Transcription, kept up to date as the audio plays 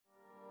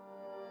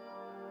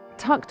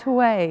Tucked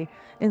away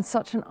in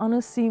such an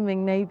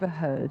unassuming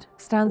neighbourhood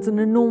stands an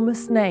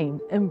enormous name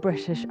in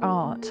British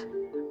art.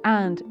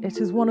 And it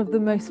is one of the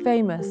most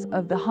famous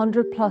of the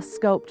 100+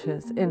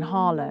 sculptures in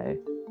Harlow.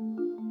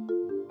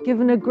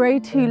 Given a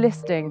Grade 2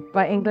 listing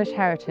by English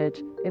Heritage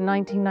in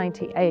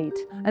 1998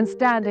 and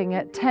standing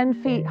at 10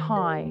 feet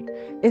high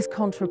is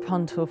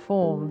Contrapuntal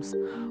Forms,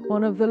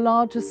 one of the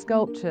largest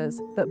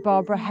sculptures that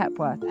Barbara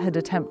Hepworth had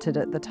attempted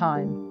at the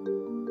time.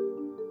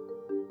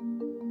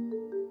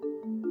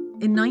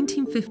 In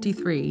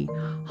 1953,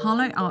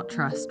 Harlow Art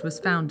Trust was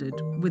founded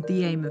with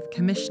the aim of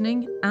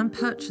commissioning and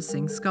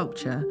purchasing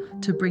sculpture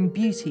to bring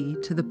beauty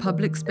to the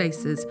public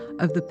spaces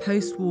of the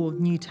post-war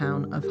new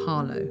town of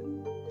Harlow.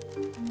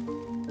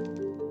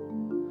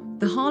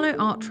 The Harlow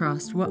Art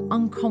Trust were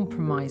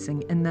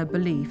uncompromising in their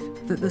belief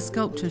that the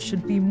sculpture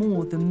should be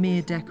more than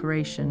mere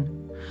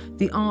decoration.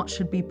 The art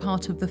should be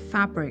part of the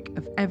fabric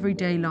of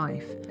everyday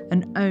life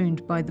and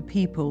owned by the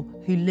people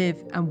who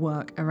live and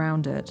work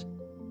around it.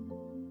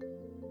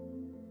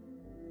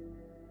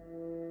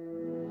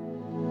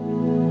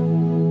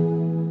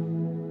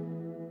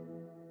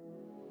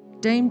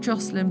 Dame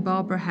Jocelyn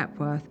Barbara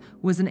Hepworth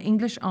was an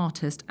English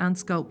artist and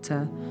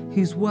sculptor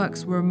whose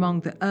works were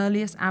among the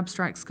earliest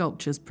abstract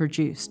sculptures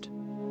produced.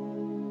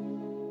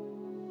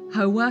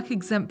 Her work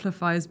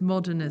exemplifies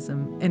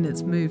modernism in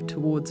its move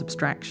towards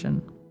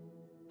abstraction.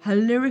 Her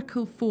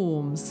lyrical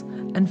forms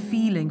and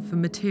feeling for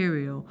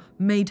material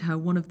made her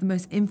one of the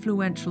most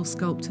influential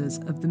sculptors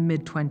of the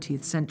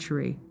mid-20th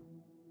century.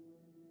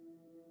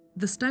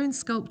 The stone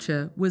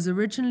sculpture was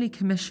originally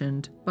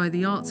commissioned by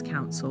the Arts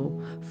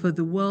Council for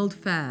the World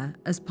Fair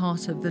as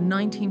part of the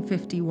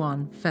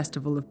 1951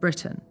 Festival of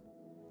Britain.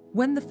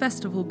 When the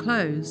festival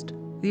closed,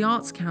 the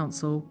Arts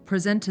Council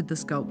presented the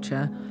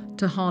sculpture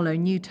to Harlow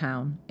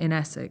Newtown in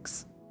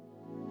Essex.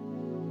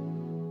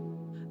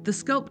 The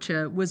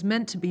sculpture was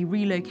meant to be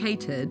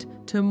relocated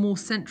to a more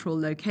central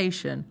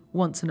location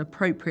once an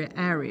appropriate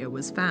area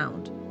was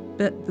found,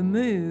 but the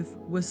move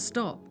was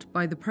stopped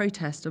by the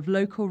protest of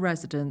local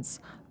residents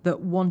that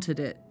wanted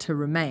it to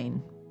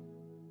remain.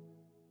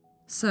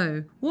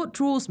 So, what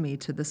draws me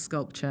to this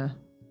sculpture?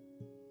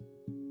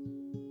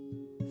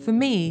 For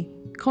me,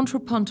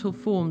 Contrapuntal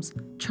Forms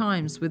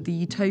chimes with the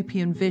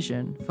utopian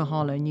vision for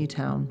Harlow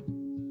Newtown.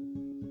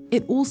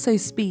 It also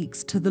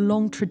speaks to the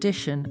long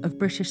tradition of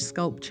British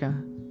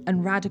sculpture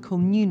and radical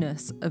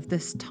newness of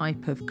this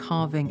type of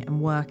carving and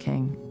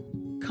working.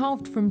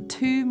 Carved from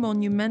 2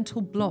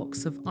 monumental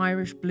blocks of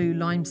Irish blue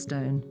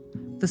limestone,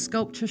 the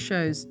sculpture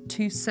shows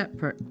 2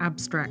 separate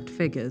abstract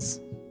figures.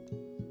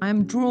 I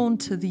am drawn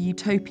to the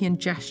utopian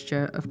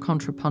gesture of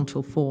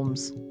Contrapuntal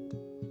Forms.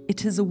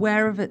 It is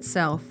aware of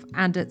itself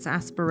and its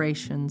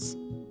aspirations.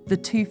 The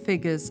 2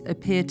 figures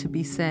appear to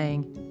be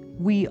saying,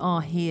 "We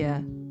are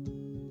here."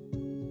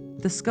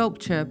 The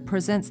sculpture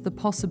presents the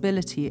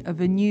possibility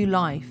of a new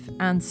life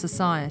and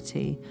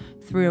society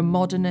through a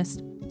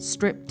modernist,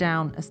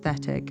 stripped-down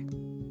aesthetic.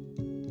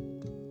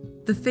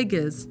 The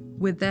figures,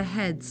 with their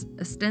heads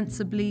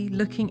ostensibly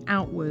looking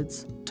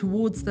outwards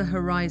towards the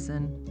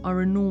horizon,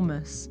 are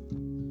enormous.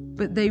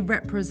 But they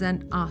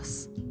represent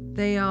us.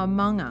 They are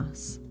among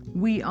us.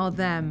 We are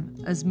them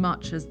as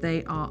much as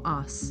they are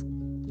us.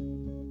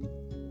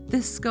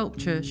 This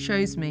sculpture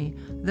shows me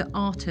that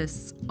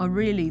artists are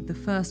really the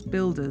first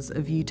builders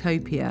of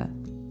utopia,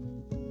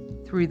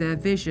 through their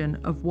vision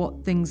of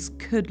what things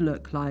could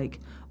look like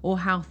or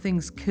how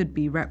things could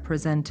be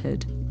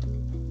represented.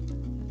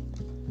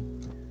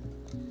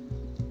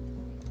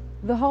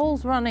 The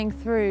holes running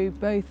through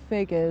both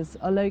figures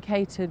are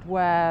located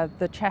where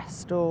the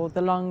chest or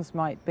the lungs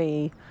might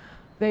be.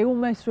 They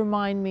almost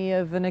remind me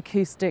of an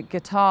acoustic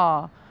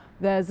guitar.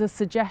 There's a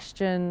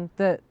suggestion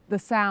that the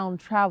sound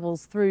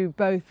travels through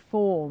both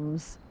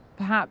forms.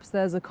 Perhaps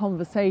there's a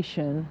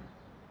conversation.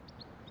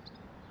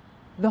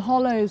 The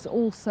hollows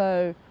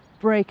also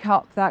break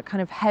up that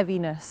kind of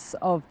heaviness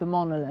of the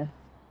monolith.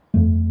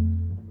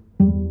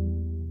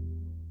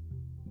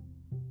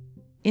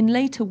 In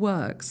later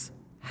works,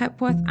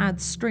 Hepworth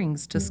adds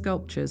strings to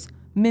sculptures,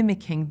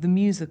 mimicking the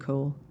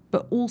musical,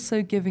 but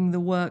also giving the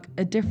work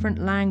a different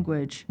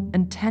language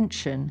and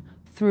tension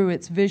through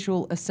its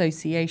visual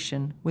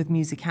association with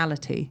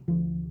musicality.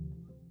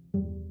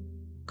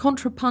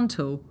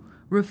 Contrapuntal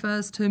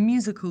refers to a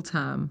musical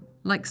term,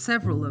 like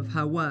several of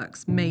her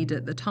works made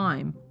at the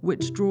time,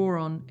 which draw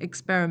on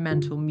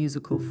experimental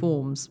musical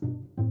forms.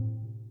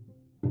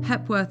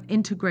 Hepworth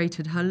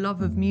integrated her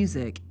love of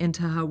music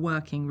into her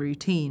working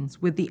routines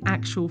with the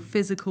actual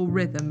physical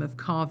rhythm of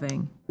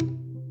carving,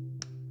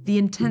 the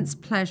intense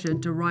pleasure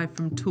derived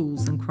from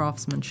tools and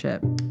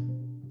craftsmanship.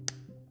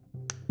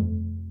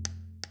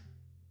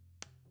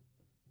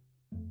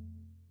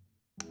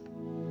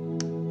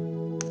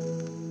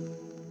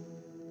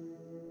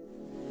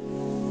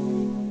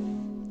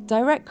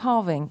 Direct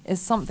carving is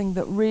something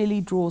that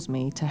really draws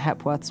me to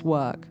Hepworth's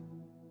work.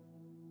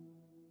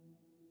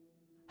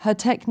 Her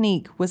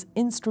technique was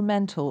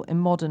instrumental in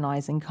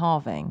modernising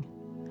carving.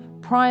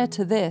 Prior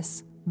to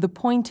this, the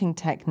pointing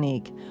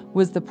technique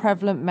was the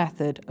prevalent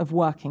method of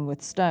working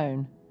with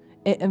stone.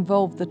 It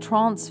involved the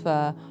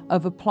transfer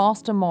of a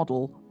plaster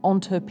model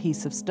onto a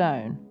piece of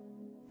stone.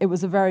 It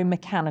was a very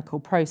mechanical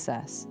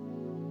process.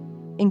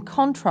 In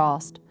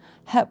contrast,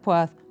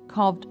 Hepworth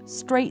carved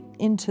straight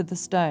into the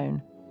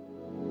stone.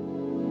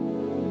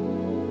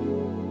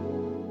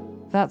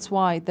 That's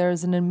why there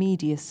is an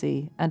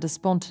immediacy and a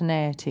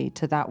spontaneity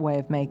to that way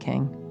of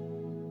making.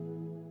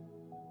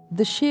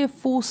 The sheer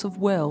force of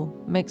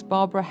will makes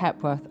Barbara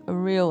Hepworth a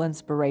real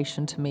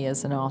inspiration to me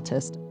as an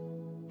artist.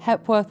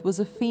 Hepworth was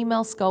a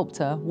female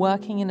sculptor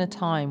working in a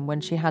time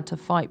when she had to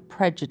fight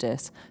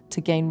prejudice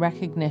to gain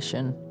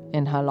recognition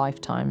in her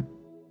lifetime.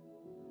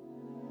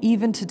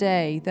 Even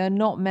today, there are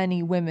not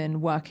many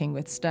women working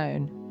with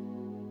stone.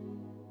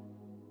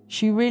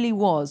 She really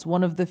was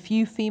one of the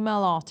few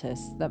female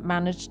artists that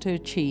managed to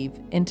achieve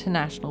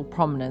international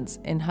prominence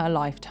in her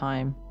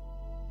lifetime.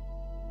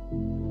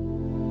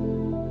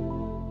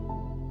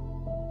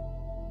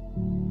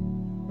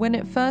 When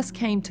it first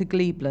came to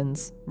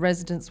Gleeblands,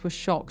 residents were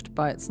shocked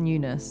by its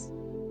newness.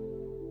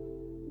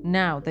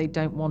 Now they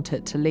don't want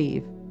it to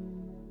leave.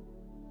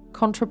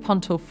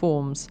 Contrapuntal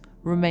Forms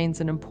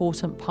remains an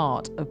important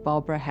part of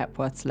Barbara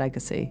Hepworth's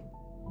legacy.